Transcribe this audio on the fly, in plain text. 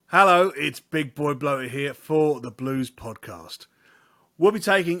Hello, it's Big Boy Bloater here for the Blues Podcast. We'll be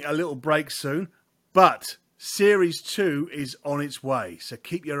taking a little break soon, but Series 2 is on its way, so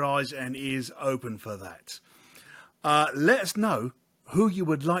keep your eyes and ears open for that. Let us know who you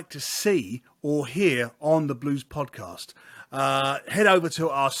would like to see or hear on the Blues Podcast. Head over to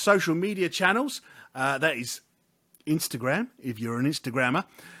our social media channels. That is Instagram, if you're an Instagrammer,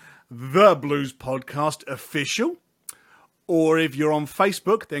 The Blues Podcast Official. Or if you're on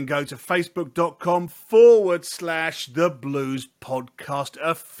Facebook, then go to facebook.com/The Blues Podcast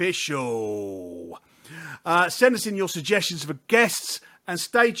Official. Send us in your suggestions for guests and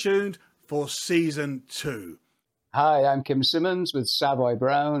stay tuned for Season 2. Hi, I'm Kim Simmonds with Savoy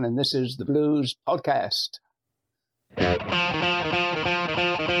Brown, and this is the Blues Podcast.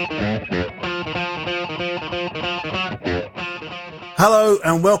 Hello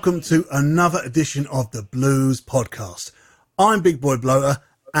and welcome to another edition of the Blues Podcast. I'm Big Boy Bloater,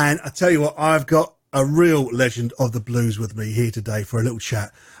 and I tell you what, I've got a real legend of the blues with me here today for a little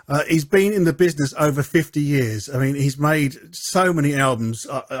chat. He's been in the business over 50 years. I mean, he's made so many albums,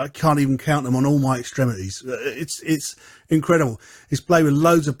 I can't even count them on all my extremities. It's incredible. He's played with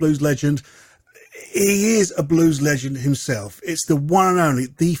loads of blues legends. He is a blues legend himself. It's the one and only,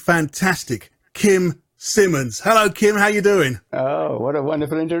 the fantastic Kim Simmonds. Hello, Kim. How you doing? Oh, what a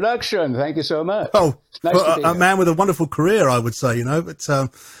wonderful introduction. Thank you so much. Oh, nice for a man with a wonderful career, I would say, But,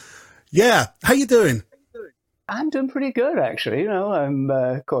 yeah. How you doing? I'm doing pretty good, actually. I'm,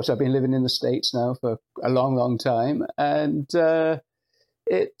 of course, I've been living in the States now for a long, long time. And I'm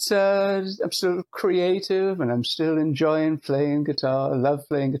still creative and I'm still enjoying playing guitar. I love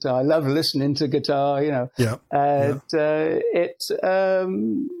playing guitar. I love listening to guitar, Yeah. And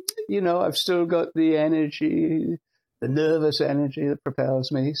I've still got the energy, the nervous energy that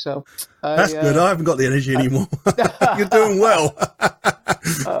propels me. So that's good. I haven't got the energy anymore. You're doing well.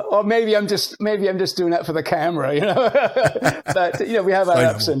 Or maybe I'm just doing that for the camera, But we have our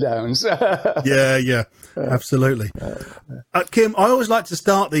ups and downs. Yeah, absolutely. Kim, I always like to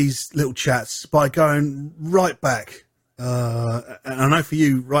start these little chats by going right back. And I know for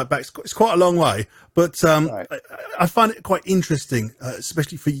you, right back, it's quite a long way, but right. I find it quite interesting,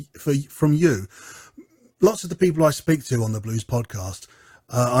 especially from you. Lots of the people I speak to on the Blues Podcast,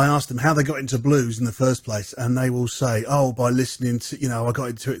 I ask them how they got into blues in the first place, and they will say, "Oh, by listening to, I got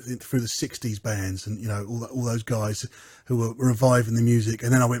into it through the '60s bands, and all those guys who were reviving the music,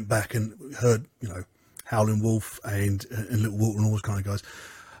 and then I went back and heard, Howlin' Wolf and Little Walter and all those kind of guys."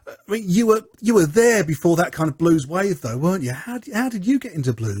 I mean, you were there before that kind of blues wave, though, weren't you? How did you get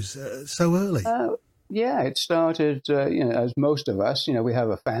into blues so early? Yeah, it started, as most of us, we have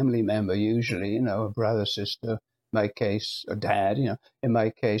a family member usually, a brother, sister, in my case, a dad, in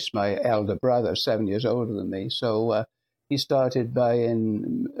my case, my elder brother, 7 years older than me. So he started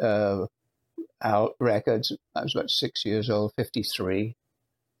buying out records. I was about 6 years old, 53. I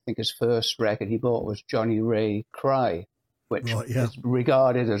think his first record he bought was Johnny Ray Cry, which is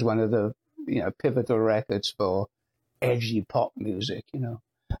regarded as one of the, pivotal records for edgy pop music,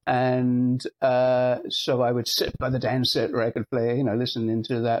 And so I would sit by the dance set record player, listening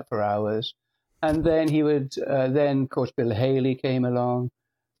to that for hours. And then he would, of course, Bill Haley came along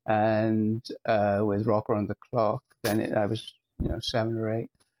and with Rock Around the Clock. Then I was, 7 or 8.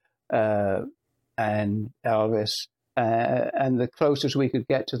 And Elvis. And the closest we could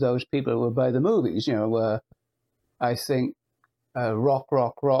get to those people were by the movies, I think Rock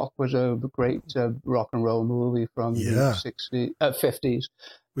was a great rock and roll movie from the 50s.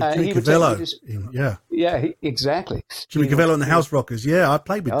 With Jimmy Cavello. Exactly. Jimmy Cavello and the House Rockers. Yeah, I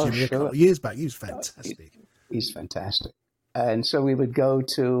played with Jimmy a couple of years back. He was fantastic. He's fantastic. And so we would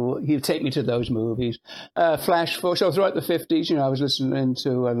he'd take me to those movies. Flash forward, so throughout the 50s, I was listening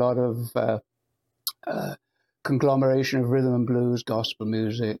to a lot of conglomeration of rhythm and blues, gospel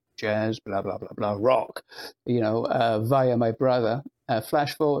music, jazz, blah, blah, blah, blah, rock, via my brother.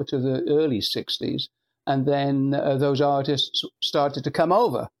 Flash forward to the early 60s. And then those artists started to come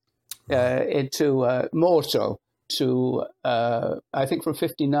over into more so to, I think from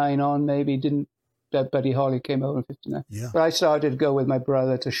 59 on, maybe Buddy Holly came over in 59. Yeah. But I started to go with my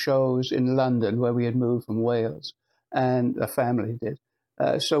brother to shows in London where we had moved from Wales, and the family did.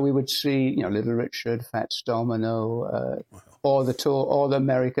 So we would see, Little Richard, Fats Domino, all the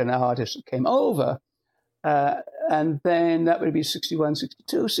American artists that came over. And then that would be 61,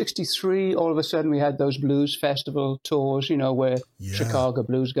 62, 63. All of a sudden we had those blues festival tours, where Chicago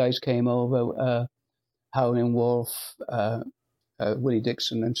blues guys came over, Howlin' Wolf, Willie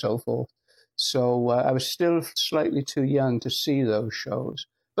Dixon and so forth. So I was still slightly too young to see those shows,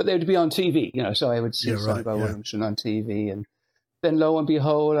 but they would be on TV, so I would see Savoy Williamson on TV and then lo and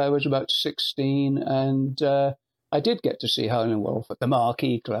behold, I was about 16, and I did get to see Howlin' Wolf at the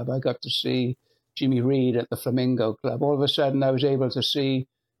Marquee Club. I got to see Jimmy Reed at the Flamingo Club. All of a sudden, I was able to see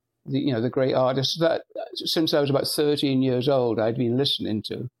the great artists that since I was about 13 years old, I'd been listening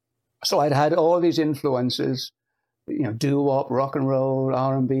to. So I'd had all these influences, doo-wop, rock and roll,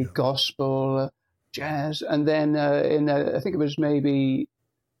 R&B, gospel, jazz. And then I think it was maybe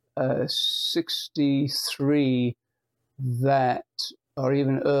 63 that, or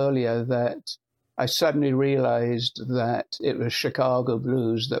even earlier, that I suddenly realized that it was Chicago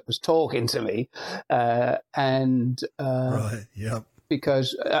blues that was talking to me. Right, yeah.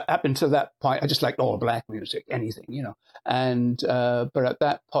 Because up until that point, I just liked all black music, anything, And but at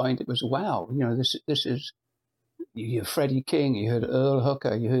that point, it was wow, this is, you hear Freddie King, you heard Earl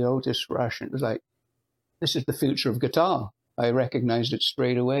Hooker, you heard Otis Rush, and it was like, this is the future of guitar. I recognized it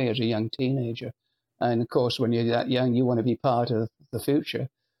straight away as a young teenager, and of course, when you're that young, you want to be part of the future.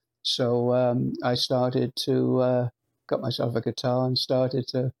 So I started to got myself a guitar and started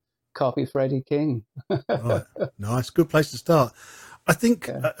to copy Freddie King. Right, nice, good place to start. I think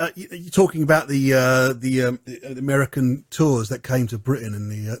you're talking about the American tours that came to Britain in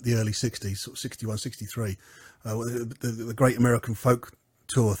the early 60s, sort of 61, 63, the Great American Folk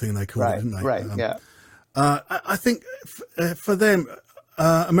Tour thing they called it, didn't they? Right, yeah. I think for them,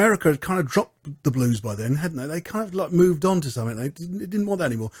 America had kind of dropped the blues by then, hadn't they? They kind of like moved on to something. They didn't want that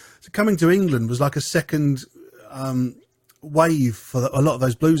anymore. So coming to England was like a second wave for a lot of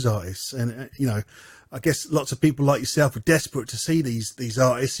those blues artists, and I guess lots of people like yourself were desperate to see these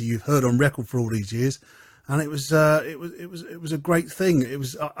artists who you've heard on record for all these years, and it was a great thing.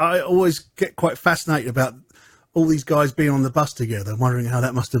 I always get quite fascinated about all these guys being on the bus together, wondering how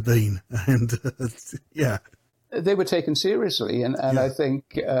that must have been, and yeah, they were taken seriously, and I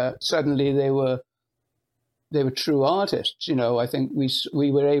think suddenly they were true artists. I think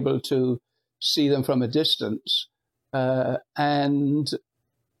we were able to see them from a distance, and.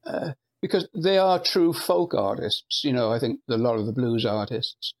 Because they are true folk artists, I think a lot of the blues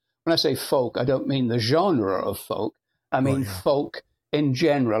artists. When I say folk, I don't mean the genre of folk. I mean folk in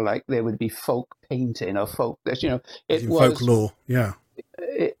general, like there would be folk painting or folk. It was folklore. Yeah,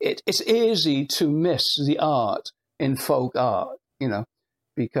 it's easy to miss the art in folk art,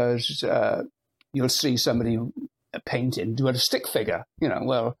 because you'll see somebody painting, do a stick figure.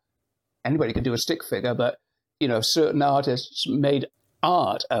 Well, anybody can do a stick figure, but certain artists made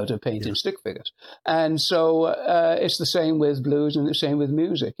art out of painting stick figures, and so it's the same with blues and the same with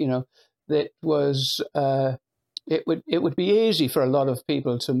music. That was it would be easy for a lot of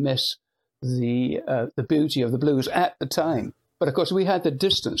people to miss the beauty of the blues at the time. But of course, we had the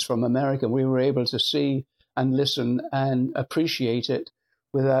distance from America. We were able to see and listen and appreciate it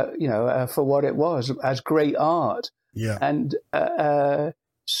without for what it was, as great art. Yeah, and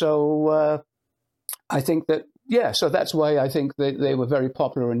so I think that. Yeah, so that's why I think they were very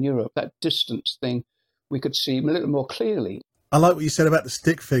popular in Europe. That distance thing, we could see a little more clearly. I like what you said about the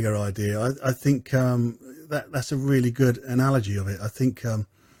stick figure idea. I think that's a really good analogy of it. I think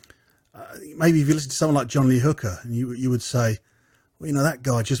maybe if you listen to someone like John Lee Hooker, and you would say, well, that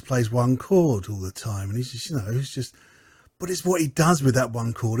guy just plays one chord all the time, and he's just, but it's what he does with that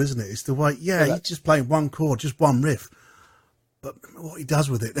one chord, isn't it? It's the way, he's just playing one chord, just one riff. But what he does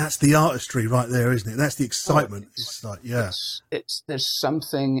with it—that's the artistry right there, isn't it? That's the excitement. It's like, there's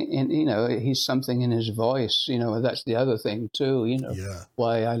something in he's something in his voice. That's the other thing too.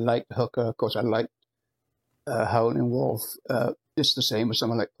 Why I liked Hooker. Of course, I liked Howlin' Wolf. Just the same with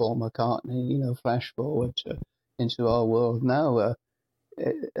someone like Paul McCartney. Flash forward into our world now.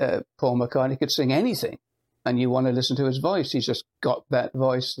 Paul McCartney could sing anything, and you want to listen to his voice. He's just got that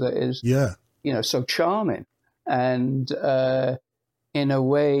voice that is, so charming. And in a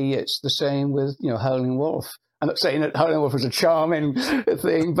way, it's the same with Howlin' Wolf. I'm not saying that Howlin' Wolf was a charming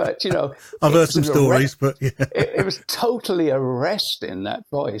thing, but I've heard some stories, but it was totally arresting, that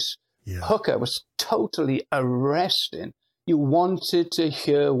voice. Yeah. Hooker was totally arresting. You wanted to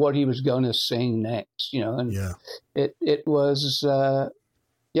hear what he was going to sing next, and it was.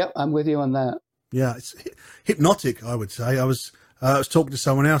 I'm with you on that. Yeah, it's hypnotic, I would say. I was talking to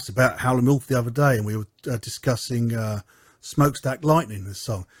someone else about Howlin' Wolf the other day, and we were discussing Smokestack Lightning, the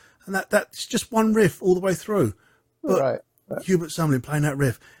song. And that's just one riff all the way through. But right. Hubert Sumlin playing that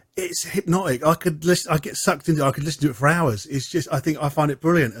riff, it's hypnotic. I get sucked into it. I could listen to it for hours. It's just, I find it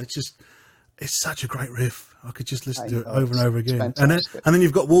brilliant. It's such a great riff. I could just listen to it over and over again. And then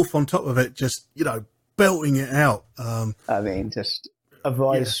you've got Wolf on top of it, just, belting it out. Just a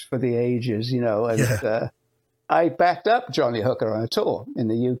voice for the ages, and I backed up Johnny Hooker on a tour in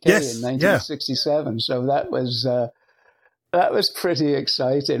the UK in 1967. So that was that was pretty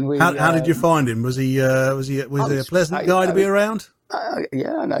exciting. How did you find him? Was he a pleasant guy to be around?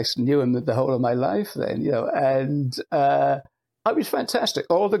 Yeah, and I knew him the whole of my life then, and it was fantastic.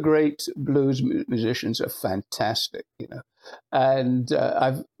 All the great blues musicians are fantastic, and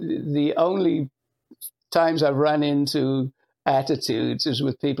the only times I've run into attitudes is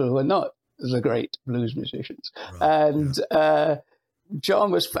with people who are not the great blues musicians. Right, and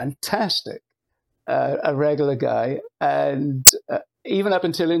John was fantastic, a regular guy, and even up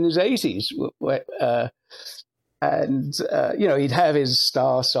until in his 80s. He'd have his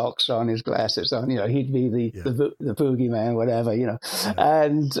star socks on, his glasses on. He'd be the boogeyman, whatever. Yeah.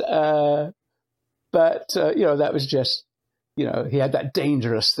 And but that was just. He had that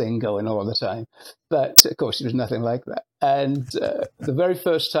dangerous thing going all the time. But, of course, he was nothing like that. And the very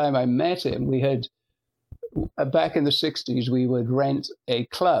first time I met him, we had, back in the 60s, we would rent a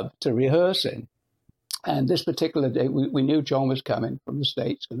club to rehearse in. And this particular day, we knew John was coming from the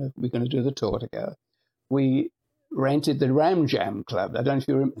States. We're going to do the tour together. We rented the Ram Jam Club. I don't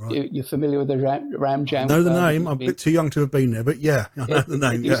know if you're familiar with the Ram Jam Club. I know the name. I'm a bit too young to have been there, but yeah, I know the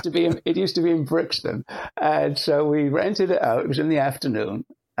name. It used to be in Brixton. And so we rented it out. It was in the afternoon.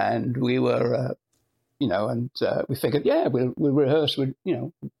 And we were, we figured, we'll rehearse with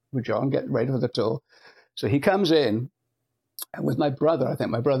John, get ready for the tour. So he comes in with my brother. I think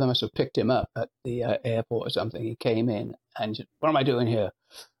my brother must have picked him up at the airport or something. He came in and said, "What am I doing here?"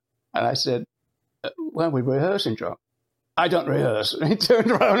 And I said, "Well, we're rehearsing, John." "I don't rehearse." And he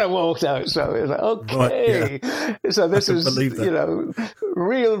turned around and walked out. So it was like, okay. Right, yeah. So this is,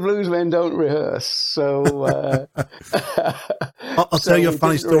 real bluesmen don't rehearse. So I'll tell you a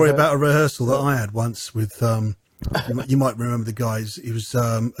funny story about a rehearsal that I had once with, you might remember the guys. He was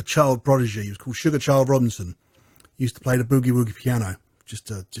a child prodigy. He was called Sugar Child Robinson. He used to play the boogie woogie piano,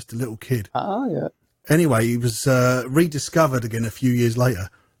 just a little kid. Oh, yeah. Anyway, he was rediscovered again a few years later.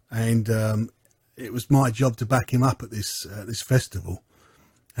 And it was my job to back him up at this festival.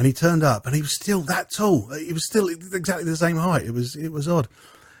 And he turned up, and he was still that tall. He was still exactly the same height. It was odd.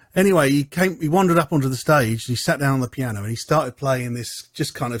 Anyway, he wandered up onto the stage. He sat down on the piano, and he started playing this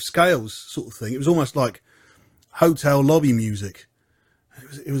just kind of scales sort of thing. It was almost like hotel lobby music.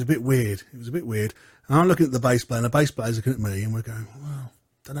 It was a bit weird. And I'm looking at the bass player, and the bass player's looking at me, and we're going, well,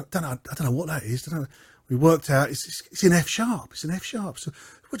 I don't know what that is. We worked out it's in F sharp. It's an F sharp. So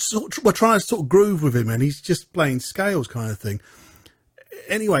we're trying to sort of groove with him, and he's just playing scales kind of thing.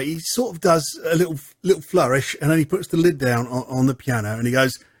 Anyway, he sort of does a little flourish, and then he puts the lid down on the piano, and he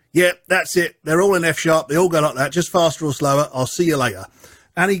goes, "Yeah, that's it. They're all in F sharp. They all go like that, just faster or slower. I'll see you later."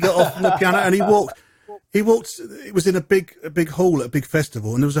 And he got off from the piano, and he walked. It was in a big hall at a big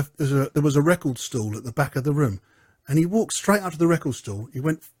festival, and there was a record stool at the back of the room. And he walked straight up to the record store. He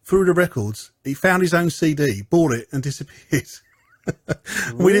went through the records. He found his own CD, bought it, and disappeared.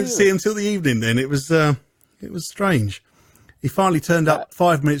 We didn't see him till the evening. Then it was strange. He finally turned up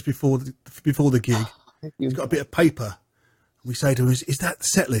 5 minutes before the gig. He's got a bit of paper. We say to him, "Is that the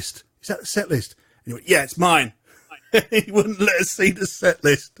set list? Is that the set list?" And he went, "Yeah, it's mine." He wouldn't let us see the set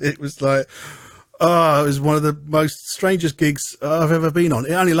list. It was like, it was one of the most strangest gigs I've ever been on.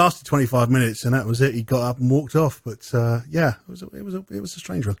 It only lasted 25 minutes, and that was it. He got up and walked off. But it was a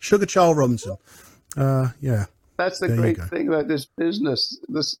strange one. Sugar Child Robinson. Yeah. That's the great thing about this business.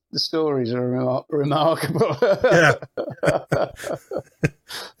 The stories are remarkable. Yeah.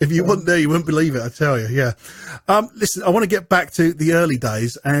 If you weren't there, you wouldn't believe it, I tell you. Yeah. Listen, I want to get back to the early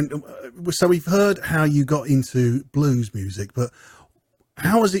days. And so we've heard how you got into blues music, but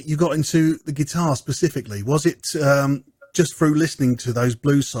how was it you got into the guitar specifically? Was it just through listening to those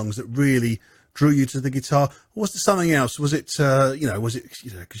blues songs that really drew you to the guitar, or was there something else? Was it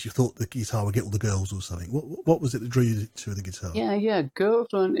because you thought the guitar would get all the girls or something? What was it that drew you to the guitar? Yeah, girls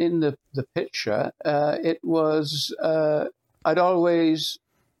weren't in the picture. It was I'd always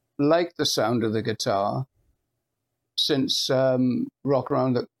liked the sound of the guitar since Rock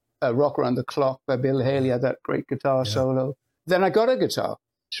Around the Clock by Bill Haley had that great guitar solo. Then I got a guitar.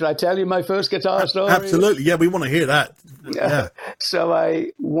 Should I tell you my first guitar story? Absolutely. Yeah, we want to hear that. Yeah. So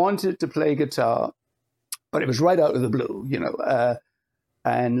I wanted to play guitar, but it was right out of the blue,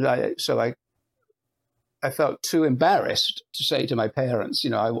 and I felt too embarrassed to say to my parents,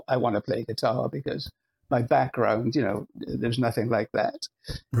 I want to play guitar because my background, there's nothing like that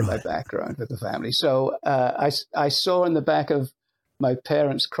in my background with the family. So I saw in the back of my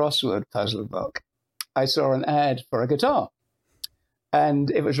parents' crossword puzzle book, I saw an ad for a guitar.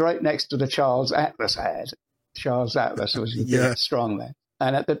 And it was right next to the Charles Atlas ad. Charles Atlas was a big, strong man.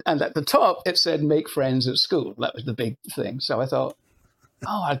 And at the top, it said, "Make friends at school." That was the big thing. So I thought,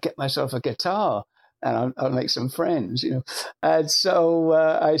 I'd get myself a guitar. and I'll make some friends, you know. And so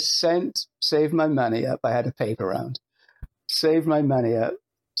I saved my money up. I had a paper round, saved my money up,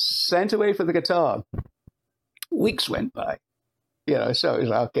 sent away for the guitar. Weeks went by, you know, so it was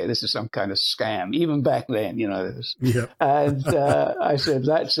like, okay, this is some kind of scam. Even back then, you know. Yeah. And I said,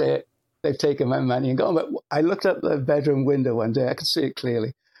 that's it. They've taken my money and gone. But I looked up the bedroom window one day. I could see it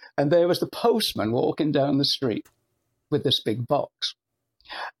clearly. And there was the postman walking down the street with this big box.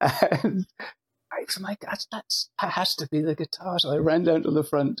 And I said, my God, that has to be the guitar. So I ran down to the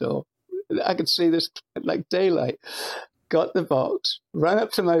front door. I could see this like daylight. Got the box, ran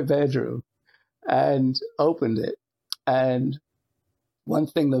up to my bedroom and opened it. And one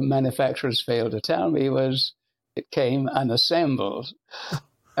thing the manufacturers failed to tell me was it came unassembled.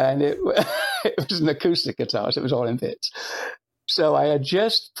 And it was an acoustic guitar, so it was all in bits. So I had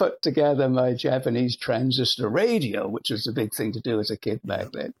just put together my Japanese transistor radio, which was a big thing to do as a kid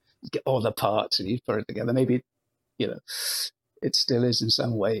back then. You get all the parts and you put it together. Maybe, you know, it still is in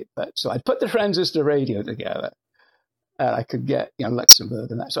some way. But so I put the transistor radio together. And I could get, you know,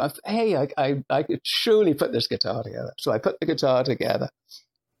 Luxembourg and that. So I could surely put this guitar together. So I put the guitar together.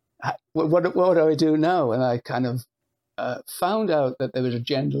 What do I do now? And I kind of found out that there was a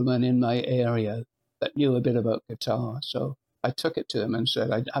gentleman in my area that knew a bit about guitar. So I took it to him and said,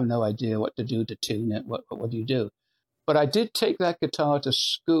 I have no idea what to do to tune it. What do you do? But I did take that guitar to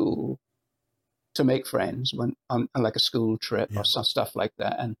school to make friends on like a school trip or some stuff like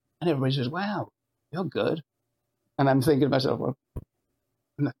that. And everybody says, wow, you're good. And I'm thinking to myself, well,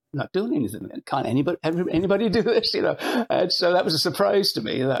 I'm not doing anything. Can't anybody do this? You know? And so that was a surprise to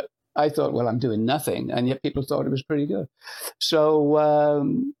me that I thought, well, I'm doing nothing. And yet people thought it was pretty good. So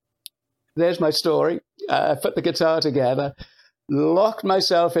there's my story. I put the guitar together, locked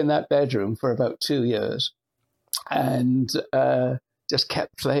myself in that bedroom for about 2 years and just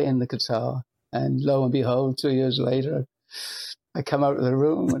kept playing the guitar. And lo and behold, 2 years later, I come out of the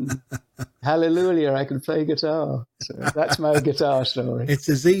room and hallelujah, I can play guitar. So that's my guitar story. It's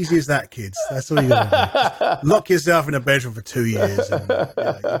as easy as that, kids. That's all you got to do. Lock yourself in a bedroom for 2 years and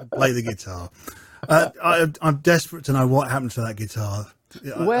play the guitar. I'm desperate to know what happened to that guitar.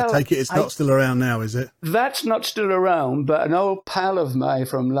 I take it it's not still around now, is it? That's not still around, but an old pal of mine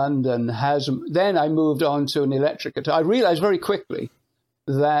from London has. Then I moved on to an electric guitar. I realized very quickly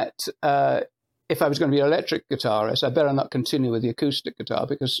that if I was going to be an electric guitarist, I better not continue with the acoustic guitar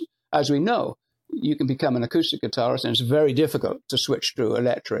because, as we know, you can become an acoustic guitarist and it's very difficult to switch to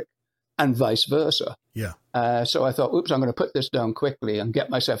electric and vice versa. Yeah. So I thought, oops, I'm going to put this down quickly and get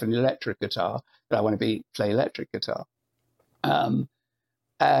myself an electric guitar, but I want to play electric guitar. And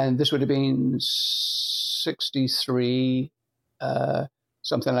this would have been 63,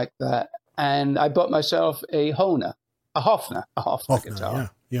 something like that. And I bought myself a Hofner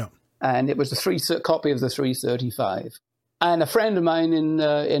guitar. Yeah. And it was a copy of the 335. And a friend of mine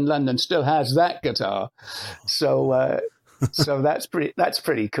in London still has that guitar. So so that's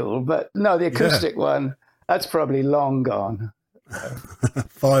pretty cool. But no, the acoustic one, that's probably long gone.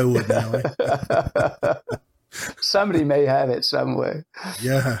 Firewood now, eh? Somebody may have it somewhere.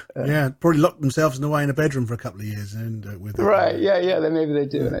 Yeah. Probably locked themselves away in a bedroom for a couple of years and with it. Right. Yeah. Then maybe they're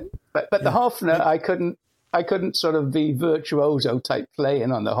doing it. But the Hofner, I couldn't sort of be virtuoso type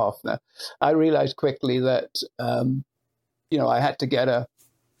playing on the Hofner. I realized quickly that, I had to get a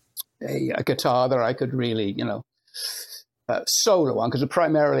guitar that I could really, solo on, because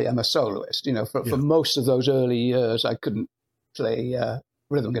primarily I'm a soloist. For most of those early years, I couldn't play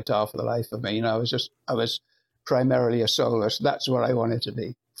rhythm guitar for the life of me. I was primarily a soloist. That's what I wanted to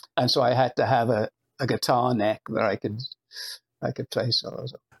be. And so I had to have a guitar neck that I could play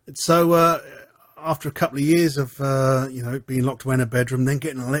solos on. So, after a couple of years of being locked away in a bedroom, then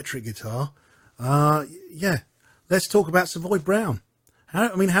getting an electric guitar, let's talk about Savoy Brown.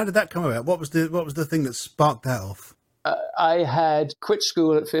 How did that come about? What was the thing that sparked that off? I had quit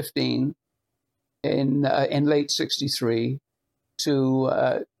school at 15 in late '63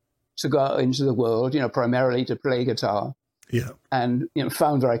 to go out into the world, primarily to play guitar. Yeah. And,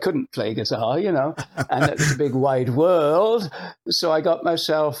 found that I couldn't play guitar, and that was a big wide world. So I got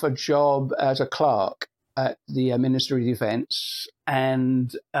myself a job as a clerk at the Ministry of Defence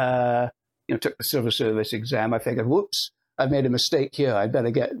and, took the civil service exam. I figured, whoops, I've made a mistake here. I'd better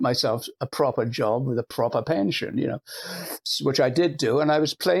get myself a proper job with a proper pension, which I did do. And I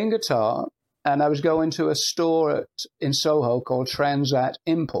was playing guitar and I was going to a store in Soho called Transat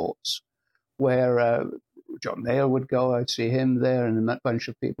Imports, where John Mayle would go. I'd see him there and a bunch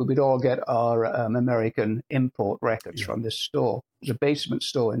of people. We'd all get our American import records from this store. It was a basement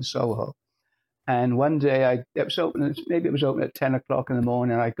store in Soho. And one day it was open at 10 o'clock in the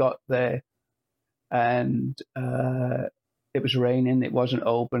morning. I got there and it was raining. It wasn't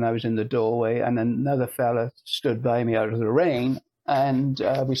open. I was in the doorway, and another fella stood by me out of the rain, and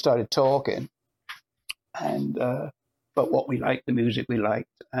we started talking, and about what we liked, the music we liked,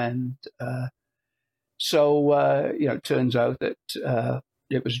 and so it turns out that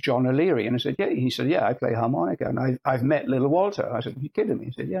it was John O'Leary, and I said, yeah. He said, yeah, I play harmonica, and I've met Little Walter. I said, are you kidding me?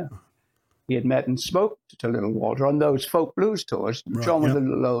 He said, yeah. He had met and spoke to Little Walter on those folk blues tours. Right, John was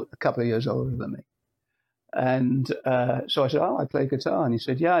a couple of years older than me. And so I said, oh, I play guitar. And he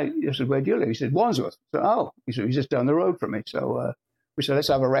said, yeah. I said, where do you live? He said, Wandsworth. I said, oh. He said, he's just down the road from me. So we said, let's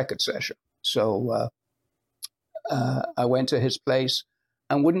have a record session. So I went to his place.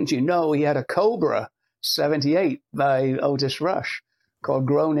 And wouldn't you know, he had a Cobra 78 by Otis Rush called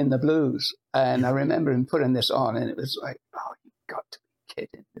Grown in the Blues. And I remember him putting this on, and it was like, oh, you've got to be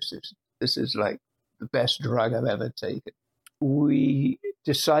kidding. This is like the best drug I've ever taken. We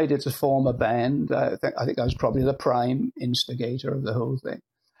decided to form a band. I think I was probably the prime instigator of the whole thing.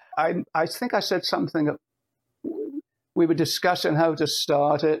 I think I said something. We were discussing how to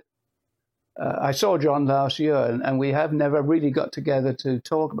start it. I saw John last year, and we have never really got together to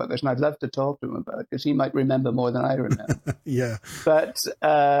talk about this. And I'd love to talk to him about it because he might remember more than I remember. Yeah. But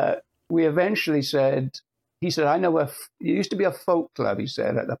we eventually said, he said, I know there used to be a folk club, he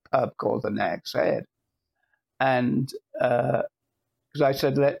said, at a pub called the Nag's Head. And because I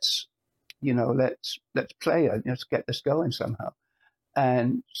said, let's play it, let's get this going somehow.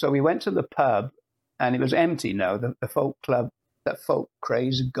 And so we went to the pub, and it was empty now. The folk club, that folk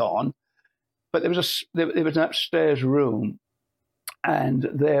craze had gone. But there was an upstairs room, and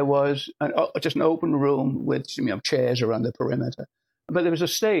there was just an open room with chairs around the perimeter. But there was a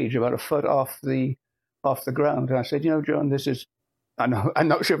stage about a foot off the ground. And I said, John, this is. I'm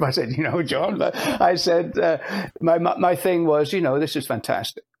not sure if I said, John, but I said my thing was, this is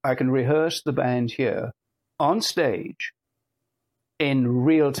fantastic. I can rehearse the band here on stage in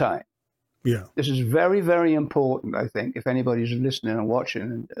real time. Yeah. This is very, very important, I think, if anybody's listening and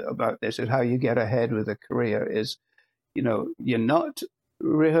watching about this, is how you get ahead with a career is, you're not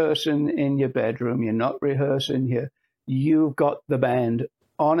rehearsing in your bedroom. You're not rehearsing here. You've got the band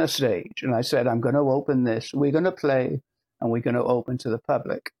on a stage. And I said, I'm going to open this. We're going to play, and we're going to open to the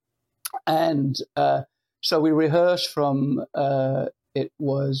public. And so we rehearsed from, it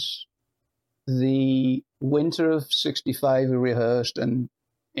was the winter of 65 we rehearsed, and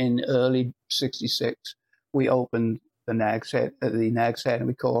in early 66, we opened the Nag's Head, and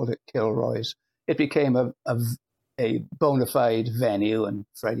we called it Kilroy's. It became a bona fide venue, and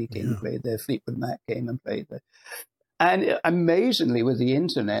Freddie King played there, Fleetwood Mac came and played there. And amazingly, with the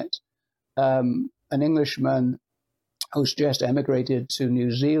internet, an Englishman who's just emigrated to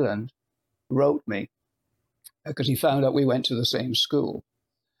New Zealand wrote me, because he found out we went to the same school,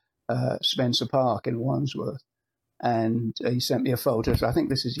 Spencer Park in Wandsworth. And he sent me a photo. So I think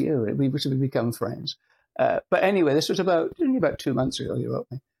this is you. We become friends. But anyway, this was only about 2 months ago, he wrote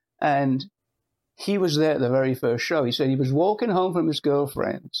me. And he was there at the very first show. He said he was walking home from his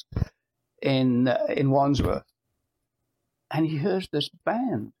girlfriend's in Wandsworth. And he hears this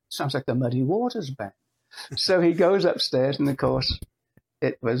band. Sounds like the Muddy Waters band. So he goes upstairs, and of course,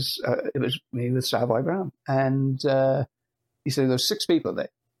 it was me with Savoy Brown. And he said there were 6 people there.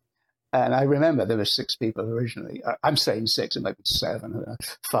 And I remember there were 6 people originally. I'm saying 6, it might be 7,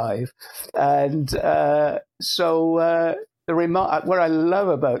 5. And so what I love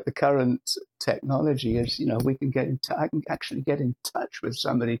about the current technology is, we can I can actually get in touch with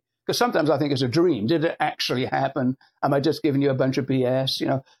somebody. Because sometimes I think it's a dream. Did it actually happen? Am I just giving you a bunch of BS?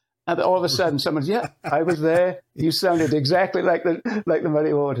 And all of a sudden, someone's, yeah, I was there. You sounded exactly like the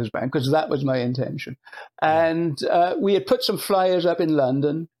Muddy Waters band, because that was my intention. And we had put some flyers up in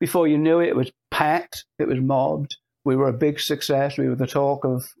London. Before you knew it, it was packed. It was mobbed. We were a big success. We were the talk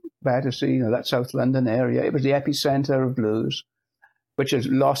of Battersea, that South London area. It was the epicenter of blues, which is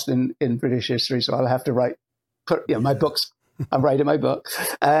lost in British history. So I'll have to my books. I'm writing my book.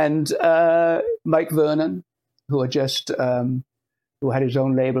 And Mike Vernon, who had his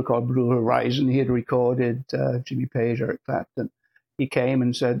own label called Blue Horizon. He had recorded Jimmy Page, Eric Clapton. He came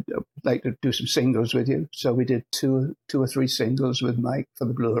and said, I'd like to do some singles with you. So we did 2 or 3 singles with Mike for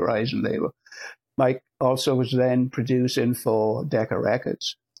the Blue Horizon label. Mike also was then producing for Decca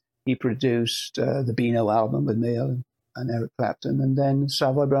Records. He produced the Beano album with Neil and Eric Clapton. And then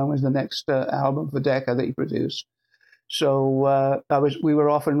Savoy Brown was the next album for Decca that he produced. So we were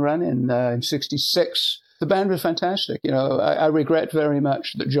off and running in 66. The band was fantastic. I regret very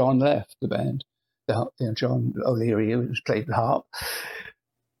much that John left the band. John O'Leary, who played the harp,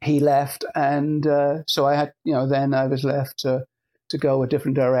 he left, and so I had, then I was left to go a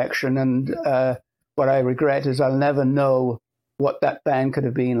different direction. And what I regret is I'll never know what that band could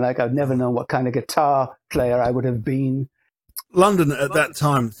have been like. I've never known what kind of guitar player I would have been. London at that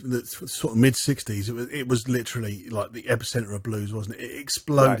time, the sort of mid-60s, it was literally like the epicenter of blues, wasn't it? It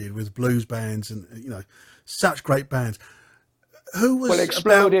exploded with blues bands and, such great bands. Who was... Well, it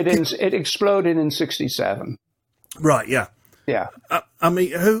exploded in 67. Right, yeah. Yeah. I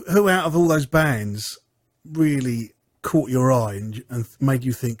mean, who out of all those bands really caught your eye and made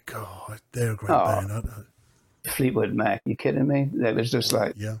you think, God, they're a great band, aren't they? Fleetwood Mac, you kidding me? It was just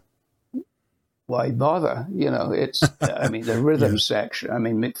like... Yeah. Why bother? It's, I mean, the rhythm section. I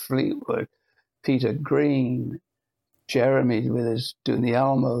mean, Mick Fleetwood, Peter Green, Jeremy with his doing the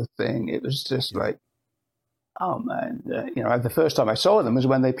Elmo thing. It was just like, oh man, the first time I saw them was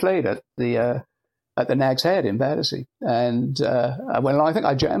when they played at the Nag's Head in Battersea, and I think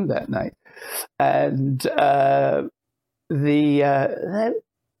I jammed that night, and they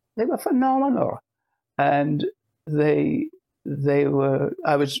were phenomenal, and they were.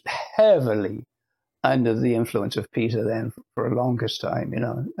 I was heavily under the influence of Peter then for the longest time,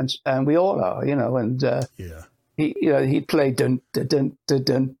 and we all are, and he played dun dun dun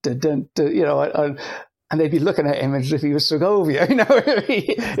dun dun dun, dun and they'd be looking at him as if he was Segovia,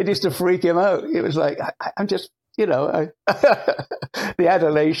 it used to freak him out. It was like, I'm just, the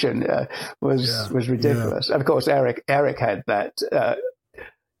adulation was ridiculous. And of course, Eric had that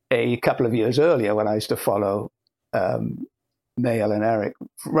a couple of years earlier when I used to follow Mail and Eric,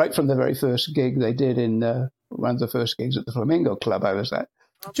 right from the very first gig they did in one of the first gigs at the Flamingo Club I was at.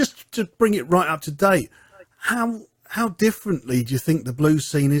 Just to bring it right up to date, how differently do you think the blues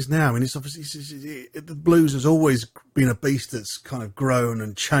scene is now? I mean, it's obviously the blues has always been a beast that's kind of grown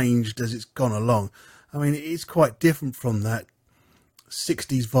and changed as it's gone along. I mean, it's quite different from that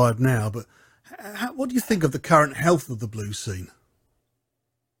 60s vibe now, but what do you think of the current health of the blues scene?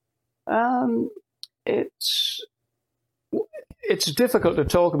 It's difficult to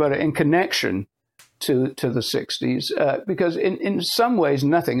talk about it in connection to the 60s because in some ways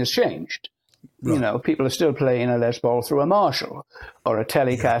nothing has changed. Right. People are still playing a Les Paul through a Marshall or a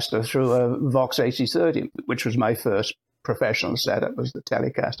Telecaster through a Vox AC30, which was my first professional setup, was the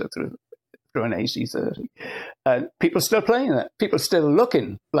Telecaster through an AC30. People are still playing that. People are still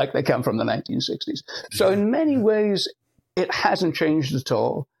looking like they come from the 1960s. So in many ways, it hasn't changed at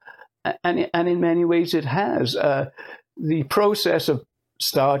all. And in many ways, it has. The process of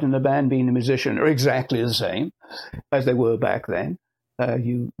starting a band, being a musician, are exactly the same as they were back then.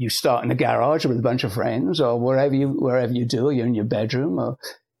 You start in a garage with a bunch of friends, or wherever you do, or you're in your bedroom, or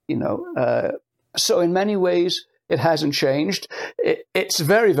So in many ways, it hasn't changed. It's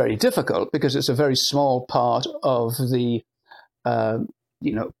very, very difficult because it's a very small part of the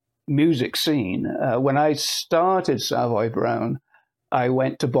music scene. When I started Savoy Brown, I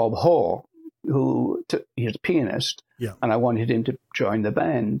went to Bob Hall, he's a pianist, and I wanted him to join the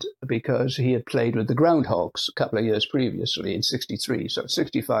band because he had played with the Groundhogs a couple of years previously in 63. So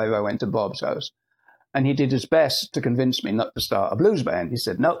 65, I went to Bob's house, and he did his best to convince me not to start a blues band. He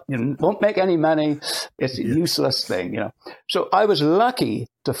said, no, you won't make any money. It's a useless thing, So I was lucky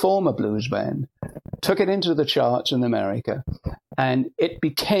to form a blues band, took it into the charts in America, and it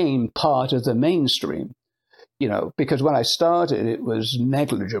became part of the mainstream. Because when I started, it was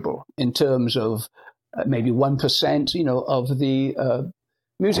negligible in terms of maybe 1%, of the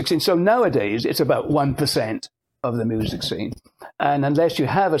music scene. So nowadays, it's about 1% of the music scene. And unless you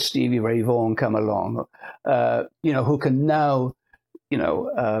have a Stevie Ray Vaughan come along, who can now,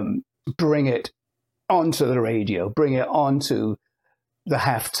 bring it onto the radio, bring it onto the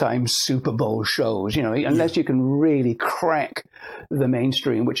halftime Super Bowl shows, unless you can really crack the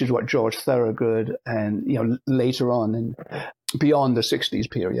mainstream, which is what George Thorogood and, later on and beyond the 60s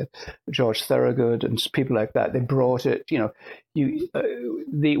period, George Thorogood and people like that, they brought it,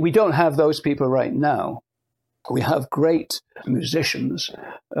 we don't have those people right now. We have great musicians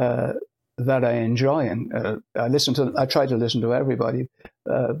that I enjoy, and I try to listen to everybody,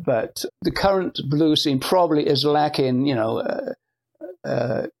 but the current blues scene probably is lacking,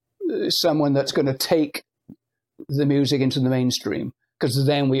 someone that's going to take the music into the mainstream, because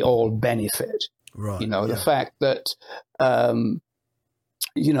then we all benefit. Right. The fact that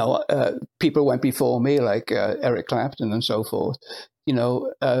people went before me, like Eric Clapton and so forth,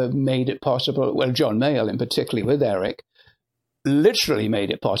 made it possible. Well, John Mayall in particular with Eric literally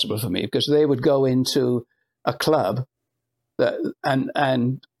made it possible for me, because they would go into a club that, and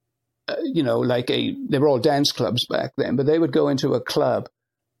they were all dance clubs back then, but they would go into a club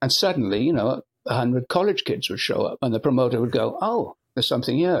and suddenly, 100 college kids would show up, and the promoter would go, oh, there's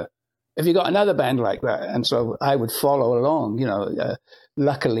something here. Have you got another band like that? And so I would follow along,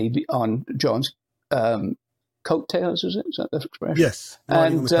 luckily on John's coattails, is it? Is that the expression? Yes.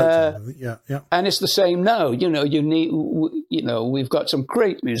 Riding on the coattails, I think. Yeah. And it's the same now. We've got some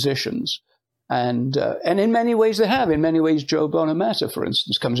great musicians. And in many ways they have. In many ways, Joe Bonamassa, for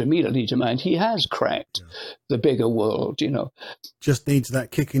instance, comes immediately to mind. He has cracked the bigger world, Just needs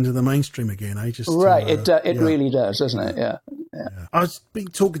that kick into the mainstream again, eh? Right, it really does, doesn't it? Yeah. I've been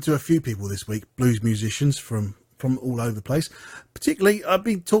talking to a few people this week, blues musicians from all over the place. Particularly, I've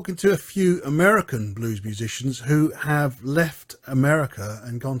been talking to a few American blues musicians who have left America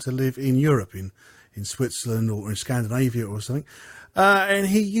and gone to live in Europe, in Switzerland or in Scandinavia or something. And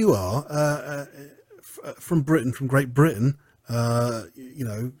here you are, from Britain, from Great Britain,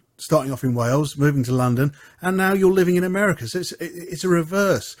 starting off in Wales, moving to London, and now you're living in America. So it's a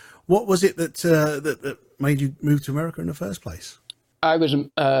reverse. What was it that made you move to America in the first place? I was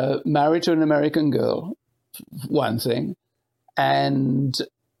married to an American girl, one thing, and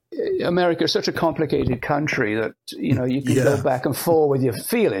America is such a complicated country that, you can go back and forth with your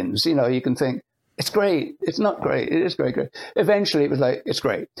feelings. You can think, it's great. It's not great. It is great. Eventually, it was like, it's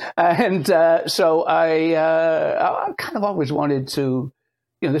great. And so I kind of always wanted to,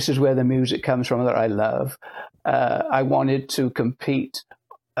 this is where the music comes from that I love. I wanted to compete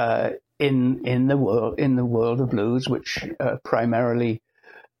in the world of blues, which primarily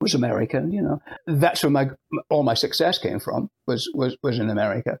was American. That's where all my success came from, was in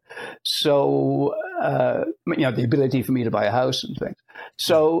America. So the ability for me to buy a house and things.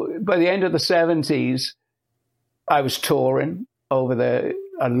 So by the end of the 70s, I was touring over there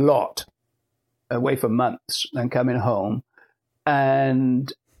a lot, away for months, and coming home,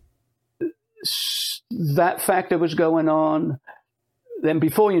 and that factor was going on. Then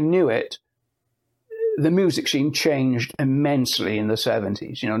before you knew it, the music scene changed immensely in the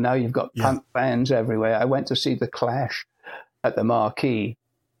 70s. Now you've got punk bands everywhere. I went to see The Clash at the Marquee.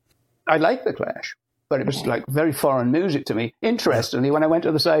 I liked The Clash, but it was like very foreign music to me. Interestingly, when I went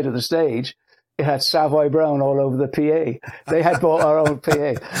to the side of the stage, it had Savoy Brown all over the PA. They had bought our own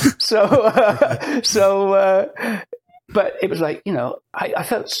PA. But it was like, I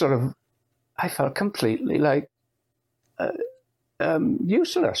felt completely like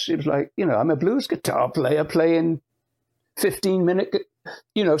useless. It was like, I'm a blues guitar player playing 15-minute,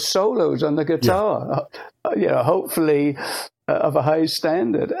 solos on the guitar, hopefully of a high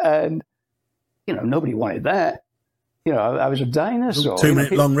standard. And, nobody wanted that. I was a dinosaur.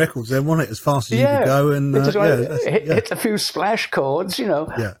 2-minute long records then, wasn't it? As fast as you could go. And hit a few splash chords,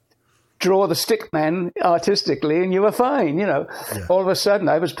 draw the stick man artistically, and you were fine. All of a sudden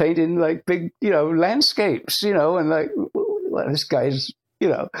I was painting like big, landscapes, and like, well, this guy's,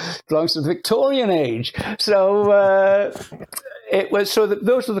 belongs to the Victorian age. So it was,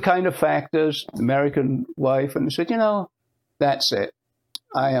 those are the kind of factors, American wife, and I said, that's it.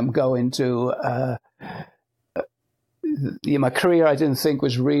 I am going to, my career I didn't think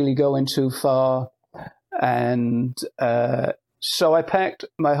was really going too far. And so I packed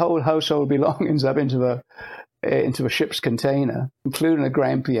my whole household belongings up into a ship's container, including a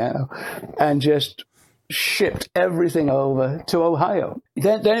grand piano, and just shipped everything over to Ohio.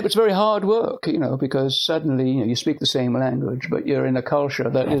 Then it was very hard work, because suddenly, you speak the same language, but you're in a culture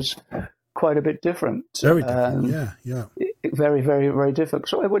that is quite a bit different. Very different, yeah. Very, very, very different.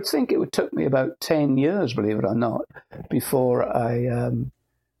 So I would think it would took me about 10 years, believe it or not, before I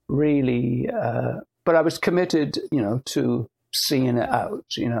really, but I was committed, to seeing it out,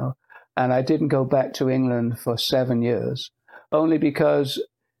 and I didn't go back to England for 7 years, only because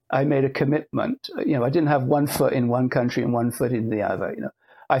I made a commitment. I didn't have one foot in one country and one foot in the other.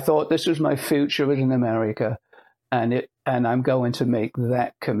 I thought this was my future in America, and I'm going to make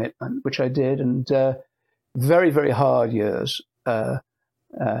that commitment, which I did. And very, very hard years. And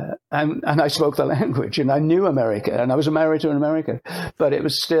I spoke the language, and I knew America, and I was married to an American, but it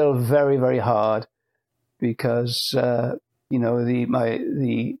was still very, very hard because I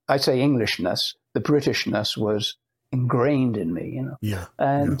say Englishness, the Britishness was ingrained in me,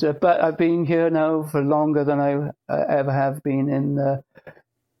 but I've been here now for longer than I ever have been in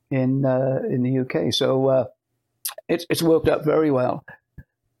the UK. So it's worked out very well.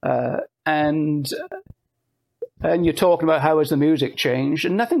 And you're talking about how has the music changed,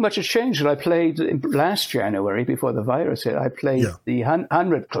 and nothing much has changed. I played last January before the virus hit. I played the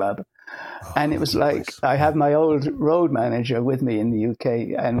 100 Club. And it was like, nice. I had my old road manager with me in the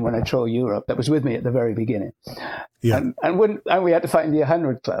UK, and when I toured Europe, that was with me at the very beginning. Yeah. And we had to find the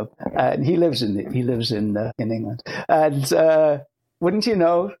 100 Club, and he lives in England. And wouldn't you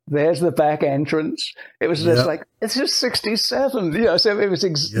know, there's the back entrance. It was just like, it's just 67, so it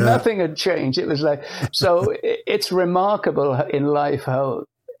was nothing had changed. It was like, so it's remarkable in life how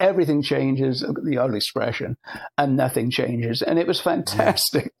everything changes, the old expression, and nothing changes. And it was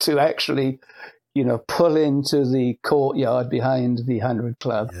fantastic to actually, pull into the courtyard behind the 100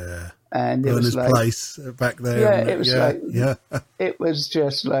 Club. Yeah. And it was like place back there. It was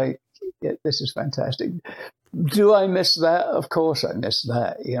just like, this is fantastic. Do I miss that? Of course I miss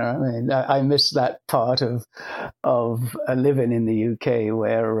that. I miss that part of living in the UK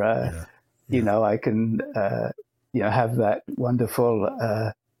where, I can, have that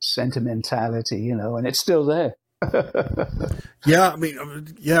wonderful sentimentality, and it's still there. I'm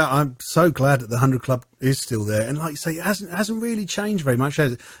so glad that the 100 Club is still there, and like you say, it hasn't really changed very much,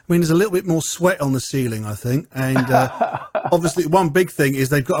 has it? I mean, there's a little bit more sweat on the ceiling, I think, and obviously one big thing is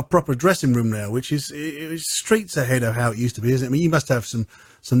they've got a proper dressing room now, which is streets ahead of how it used to be, isn't it? I mean, you must have some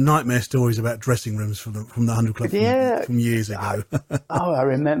nightmare stories about dressing rooms from the 100 Club from years ago. I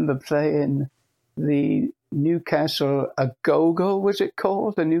remember playing the Newcastle Agogo, was it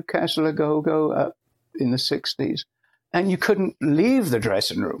called? The Newcastle Agogo up in the 60s. And you couldn't leave the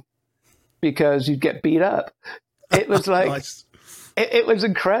dressing room because you'd get beat up. It was like, nice. It was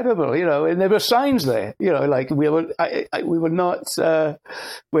incredible, and there were signs there, like we're not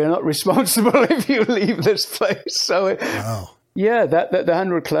responsible if you leave this place. So, wow. Yeah, that the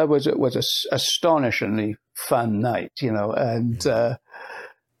 100 Club was astonishingly fun night, and, but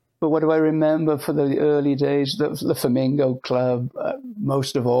what do I remember for the early days? The Flamingo Club,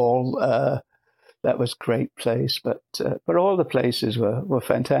 most of all, that was a great place. But all the places were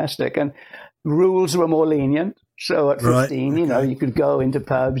fantastic, and rules were more lenient. So at 15, you could go into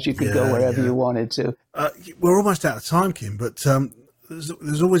pubs, you could go wherever you wanted to. We're almost out of time, Kim, but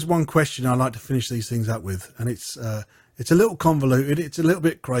there's always one question I like to finish these things up with, and it's a little convoluted, it's a little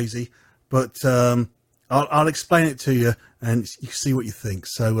bit crazy, but I'll explain it to you, and you can see what you think.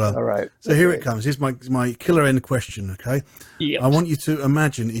 So, all right. So here it comes. Here's my killer end question. Okay. Yep. I want you to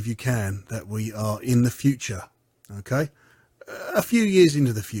imagine, if you can, that we are in the future. Okay. A few years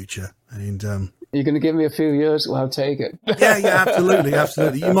into the future, and you're going to give me a few years. Well, I'll take it. Yeah, absolutely.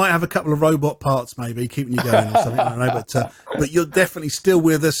 You might have a couple of robot parts, maybe keeping you going or something. I don't know, but you're definitely still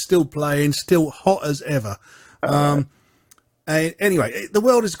with us, still playing, still hot as ever. Anyway, the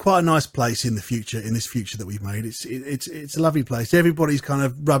world is quite a nice place in the future. In this future that we've made, it's a lovely place. Everybody's kind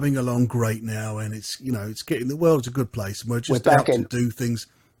of rubbing along great now, and it's getting, the world's a good place, and we're just out to do things.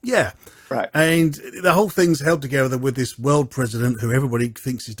 Yeah, right. And the whole thing's held together with this world president, who everybody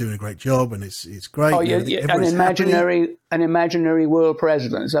thinks is doing a great job, and it's great. Oh, yeah, an imaginary world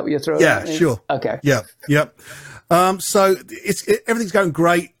president. Is that what you're throwing? Yeah, sure. Okay. Yeah. So everything's going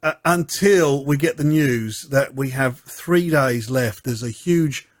great until we get the news that we have 3 days left. There's a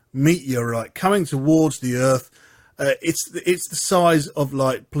huge meteorite coming towards the Earth. It's the size of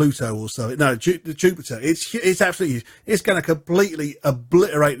like Pluto or so. No, Jupiter. It's absolutely, it's going to completely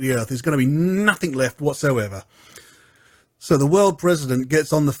obliterate the Earth. There's going to be nothing left whatsoever. So the world president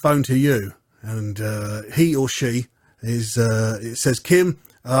gets on the phone to you, and he or she it says, Kim,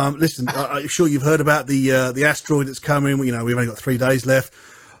 listen, I'm sure you've heard about the asteroid that's coming. We've only got 3 days left.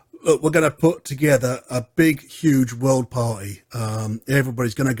 Look, we're going to put together a big, huge world party.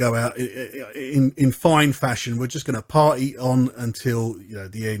 Everybody's going to go out in fine fashion. We're just going to party on until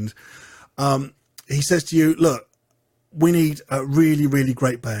the end. He says to you, look, we need a really, really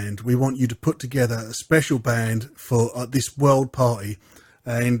great band. We want you to put together a special band for this world party,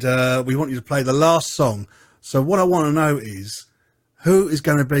 and we want you to play the last song. So what I want to know is, who is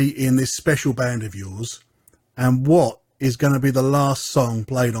going to be in this special band of yours, and what is going to be the last song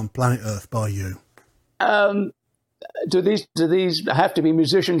played on planet Earth by you? Do these have to be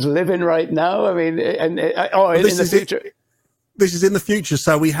musicians living right now? I mean, in the future. This is in the future,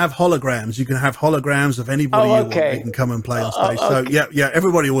 so we have holograms. You can have holograms of anybody you want. They can come and play on stage. Okay. So yeah.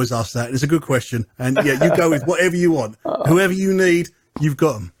 Everybody always asks that. It's a good question, and you go with whatever you want. Whoever you need, you've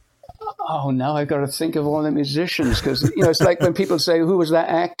got them. Oh, now I've got to think of all the musicians, because it's like when people say, "Who was that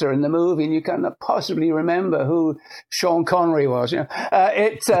actor in the movie?" and you cannot possibly remember who Sean Connery was.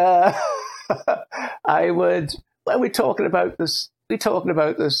 I would. Well, we're talking about this. The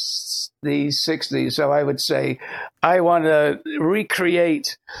 60s. So I would say I want to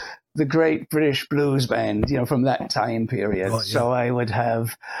recreate the great British blues band, from that time period. Right, yeah. So I would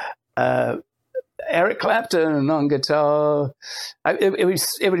have Eric Clapton on guitar.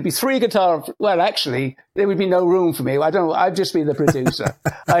 It would be three guitar. Well, actually, there would be no room for me. I'd just be the producer.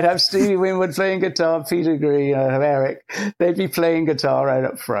 I'd have Stevie Winwood playing guitar, Peter Green, I'd have Eric. They'd be playing guitar right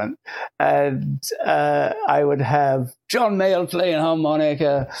up front, and I would have John Mayall playing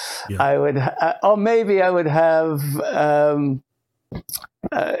harmonica. Yeah. I would, or maybe I would have,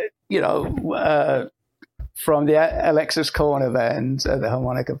 from the Alexis Corner band, the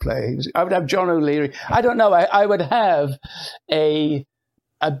harmonica player. I would have John O'Leary. I don't know. I would have an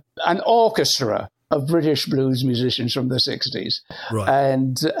orchestra of British blues musicians from the 60s. Right.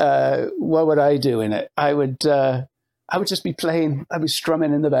 And what would I do in it? I would just be playing. I'd be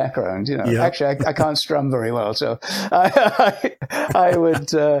strumming in the background. Yeah. Actually, I can't strum very well, so I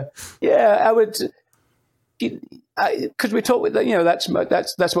would. I would. Because we talk with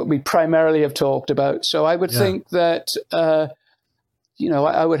that's what we primarily have talked about. So I would think that I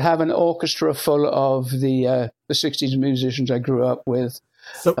would have an orchestra full of the 60s musicians I grew up with.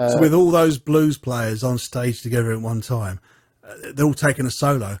 So with all those blues players on stage together at one time, they're all taking a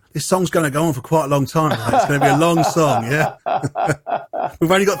solo. This song's going to go on for quite a long time. Right? It's going to be a long song, yeah?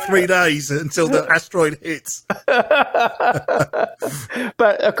 We've only got 3 days until the asteroid hits.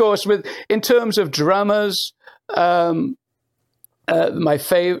 But, of course, in terms of drummers, my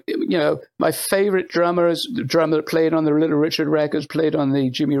favorite drummer is the drummer that played on the Little Richard records, played on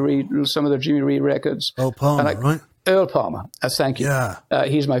some of the Jimmy Reed records. Earl Palmer, right? Earl Palmer, thank you. Yeah,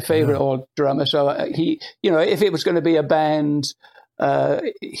 he's my favorite old drummer. So if it was going to be a band,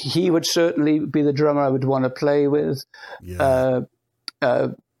 he would certainly be the drummer I would want to play with. Yeah.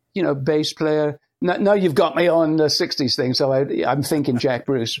 Bass player. No, you've got me on the 60s thing, so I'm thinking Jack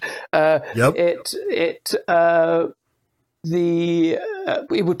Bruce. Yep. It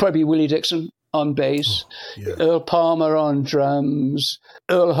would probably be Willie Dixon on bass, Earl Palmer on drums,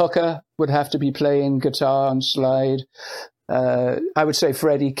 Earl Hooker would have to be playing guitar and slide. I would say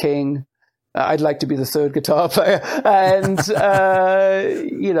Freddie King. I'd like to be the third guitar player, and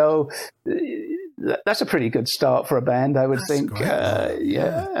that's a pretty good start for a band, I would think. Great,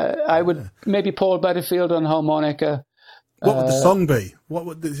 I would maybe Paul Butterfield on harmonica. What would the song be? What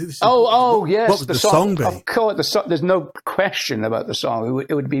would yes? What would the song be? Of course, there's no question about the song.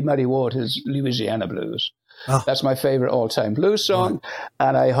 It would be Muddy Waters' Louisiana Blues. Oh. That's my favorite all-time blues song,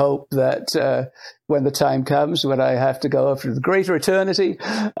 and I hope that when the time comes when I have to go off to the greater eternity,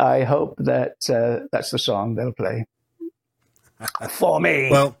 I hope that that's the song they'll play for me.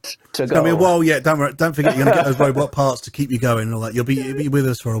 Well, to go. I mean, a while yet. Don't forget, you're going to get those robot parts to keep you going and all that. You'll be with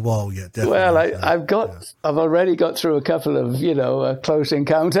us for a while yet. Definitely. Well, I've already got through a couple of close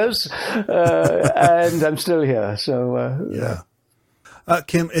encounters, and I'm still here. So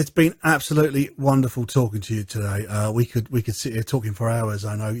Kim, it's been absolutely wonderful talking to you today. We could sit here talking for hours.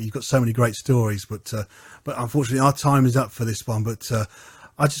 I know you've got so many great stories, but unfortunately our time is up for this one. But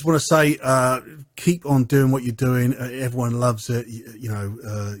I just want to say, keep on doing what you're doing. Everyone loves it.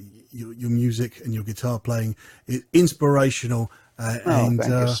 Your music and your guitar playing is inspirational. Thank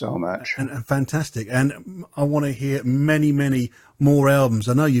you so much. And fantastic. And I want to hear many, many more albums.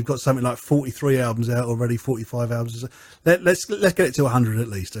 I know you've got something like 43 albums out already, 45 albums. Let's get it to 100 at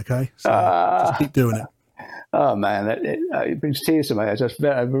least, okay? So just keep doing it. Oh, man, it brings tears to my eyes.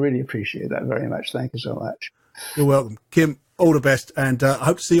 I really appreciate that very much. Thank you so much. You're welcome. Kim, all the best, and I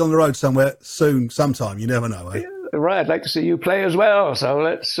hope to see you on the road somewhere soon, sometime. You never know, eh? Right, I'd like to see you play as well. So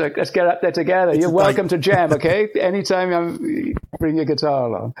let's get up there together. You're welcome to jam, okay? Anytime bring your guitar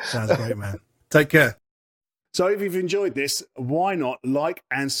along. Sounds great, man. Take care. So if you've enjoyed this, why not like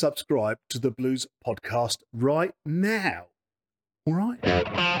and subscribe to the Blues Podcast right now? All right.